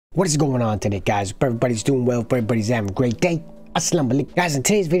What is going on today, guys? Hope everybody's doing well. Hope everybody's having a great day. Assalamu alaikum. Guys, in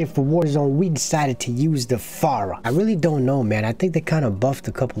today's video for Warzone, we decided to use the FARA. I really don't know, man. I think they kind of buffed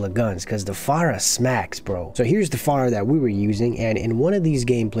a couple of guns because the FARA smacks, bro. So here's the FARA that we were using, and in one of these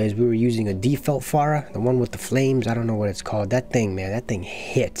gameplays, we were using a default FARA, the one with the flames. I don't know what it's called. That thing, man, that thing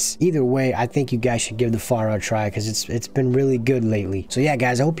hits. Either way, I think you guys should give the FARA a try because it's been really good lately. So yeah,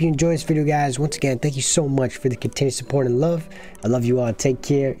 guys, I hope you enjoyed this video, guys. Once again, thank you so much for the continued support and love. I love you all. Take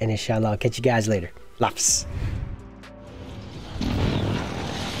care, and inshallah, I'll catch you guys later. Loves.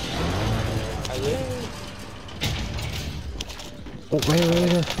 Oh, wait.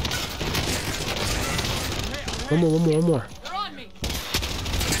 One more.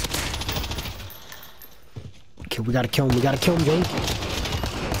 Okay, we gotta kill him. Jake.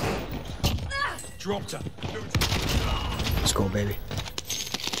 Dropped her. Let's go, baby.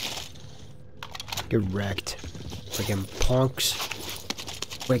 Get wrecked. Freaking punks.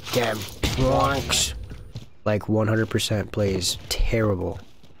 Like 100% plays terrible.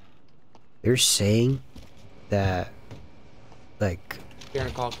 They're saying that, like, you're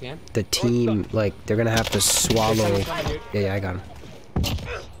gonna call camp? the team, like, they're gonna have to swallow. Yeah, I got him.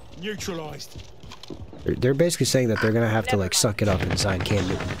 Neutralized. They're basically saying that they're gonna have to, like, suck it up and sign Cam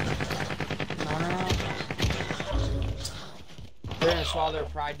Newton. No. They're gonna swallow their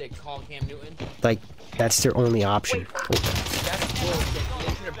pride to call Cam Newton? Like, that's their only option. That's bullshit.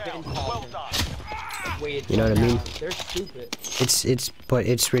 They should have been called him. You know what I mean? They're stupid. But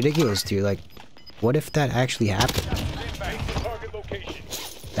it's ridiculous, dude. Like, what if that actually happened?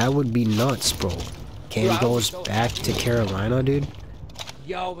 That would be nuts, bro. Cam goes back to Carolina, dude.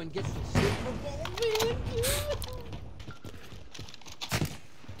 Yo, and gets the Super Bowl, man.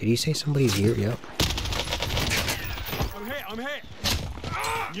 Did he say somebody's here? Yep. I'm hit.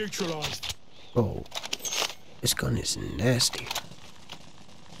 Neutralized. Oh, this gun is nasty.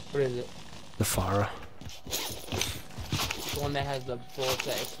 What is it? The FARA. The one that has the bullets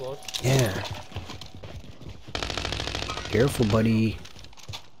that explode? Yeah. Careful, buddy.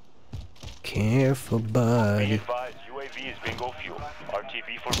 Careful, buddy. UAV is bingo fuel.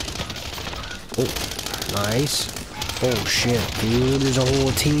 RTB for me. Oh, nice. Oh shit, dude, there's a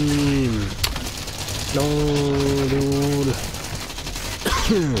whole team. No, dude.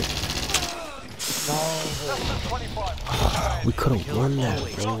 We could have won that,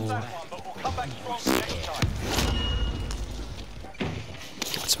 bro.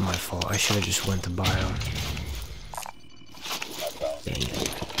 It's my fault. I should have just went to buy them. Dang it.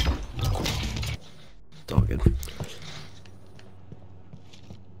 It's all good.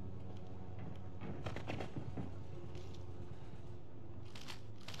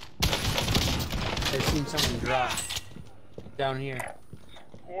 I've seen someone drop down here.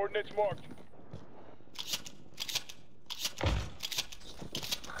 Coordinates marked.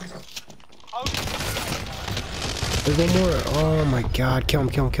 There's no more. Oh my god. Kill him.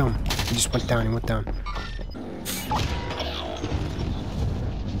 He just went down.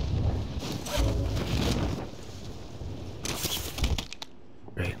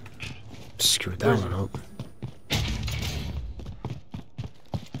 Right. Screw that one up.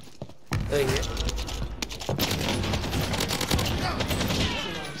 Right here.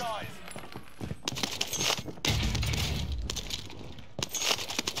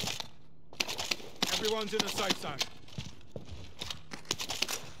 Everyone's in a safe zone.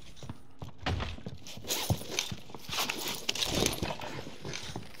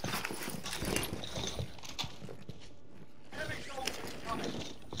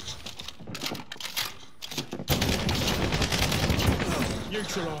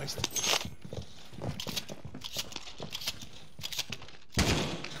 Neutralized.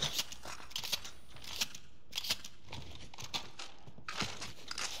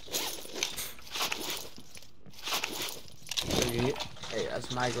 Hey, that's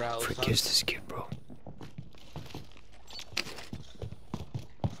my growl. Frick is this kid, bro?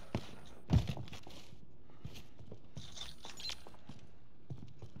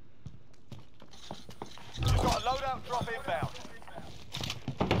 You've got a loadout drop inbound.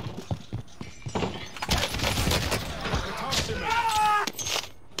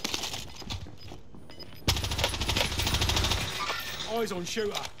 Eyes on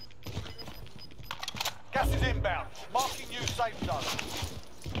shooter. Gas is inbound. Marking new safe zone.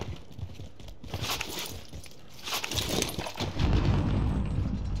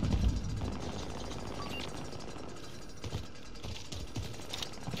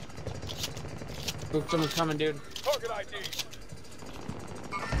 Look, someone's coming, dude. Target ID.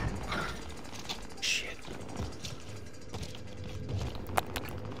 Shit.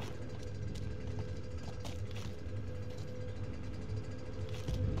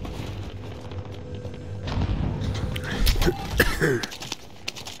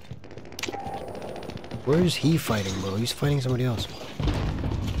 Where is he fighting, bro? He's fighting somebody else.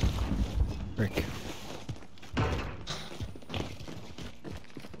 Frick.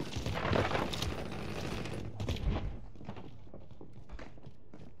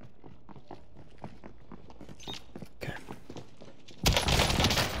 Okay.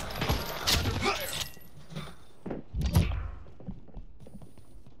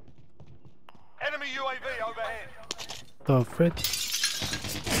 Enemy UAV overhead. Oh, frick.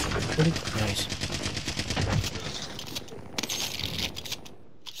 Really? Nice.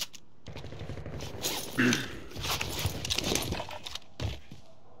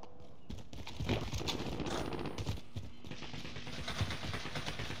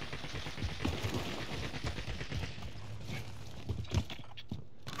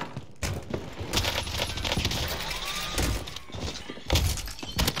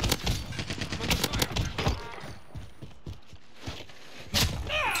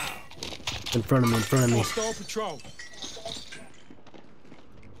 In front of me, in front of me. Hostile patrol.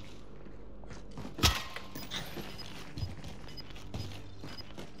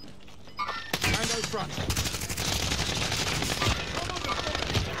 Tango front.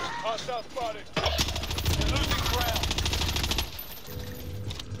 Hostile spotted. You're losing ground.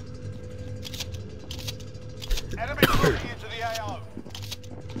 Enemy moving into the AO.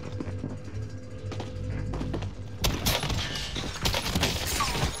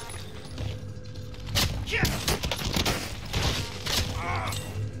 Shit.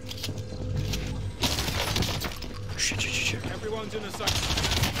 Everyone's in a safe.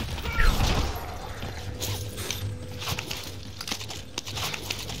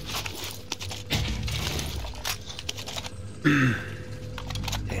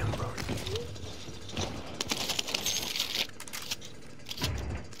 Damn, bro.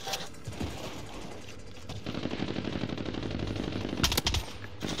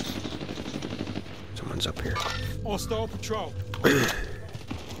 Someone's up here. Hostile patrol. I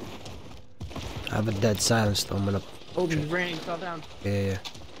have a dead silence though. I'm gonna. Oh, he ran, he fell down. Yeah.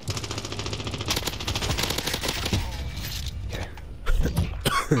 Okay.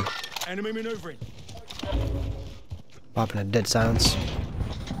 Enemy maneuvering. Popping a dead silence.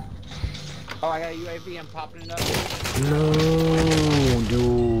 Oh, I got a UAV, I'm popping it up. No,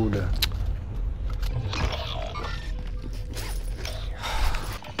 dude.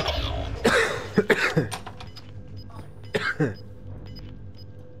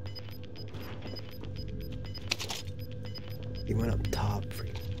 He went up top.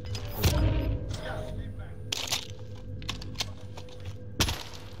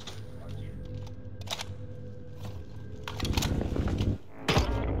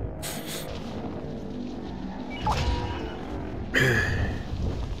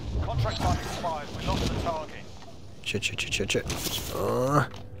 Contract time expired. We lost the target. Shit.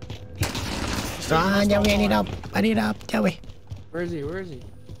 Joey, I need up, Joey. Where is he? Where is he?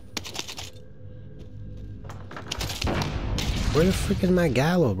 Where the frick is my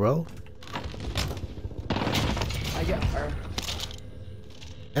gallo, bro? I got her.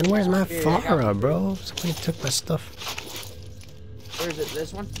 And where's my Here, I got FARA, one. bro? Somebody took my stuff. Where is it?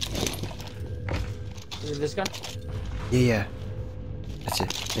 This one? Is it this gun? Yeah. That's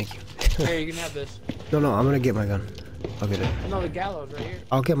it. Thank you. Here, you can have this. No, I'm gonna get my gun. I'll get it. Oh, no, the gallows right here.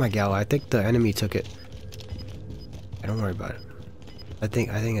 I'll get my gallo. I think the enemy took it. Hey, don't worry about it. I think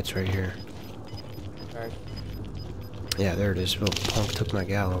it's right here. Alright. Yeah, there it is. Little punk took my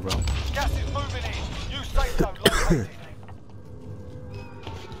gallo, bro. Gas is moving in. New safe zone located.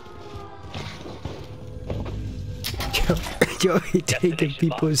 Joey taking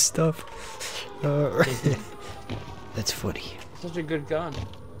people's stuff. That's footy. Such a good gun.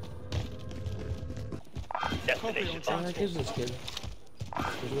 Copy on What the transport. heck is this kid?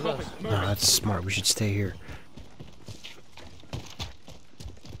 He's with Copy. us. No, Moving. that's smart. We should stay here.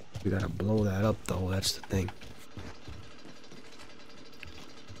 We gotta blow that up, though. That's the thing.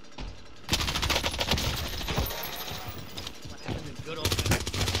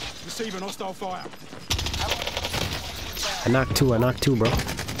 Receiving hostile fire. I knocked two, bro.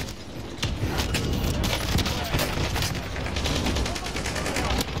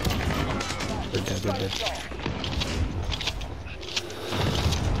 Good dead.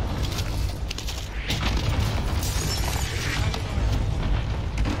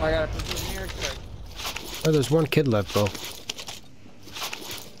 Oh, I got a precision here. Quick. Oh, there's one kid left, bro.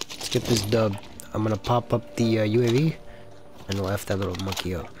 Let's get this dub. I'm gonna pop up the UAV, and we'll F that little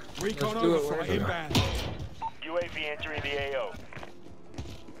monkey up. Recon Let's do it. overflight Where is it? inbound. UAV entering the AO.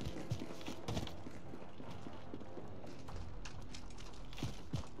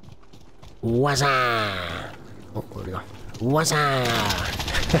 What's up? Oh, where we go? What's up?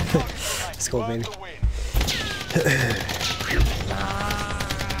 Let's go, baby.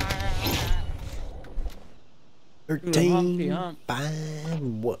 13, 5,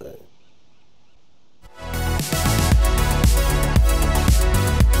 1.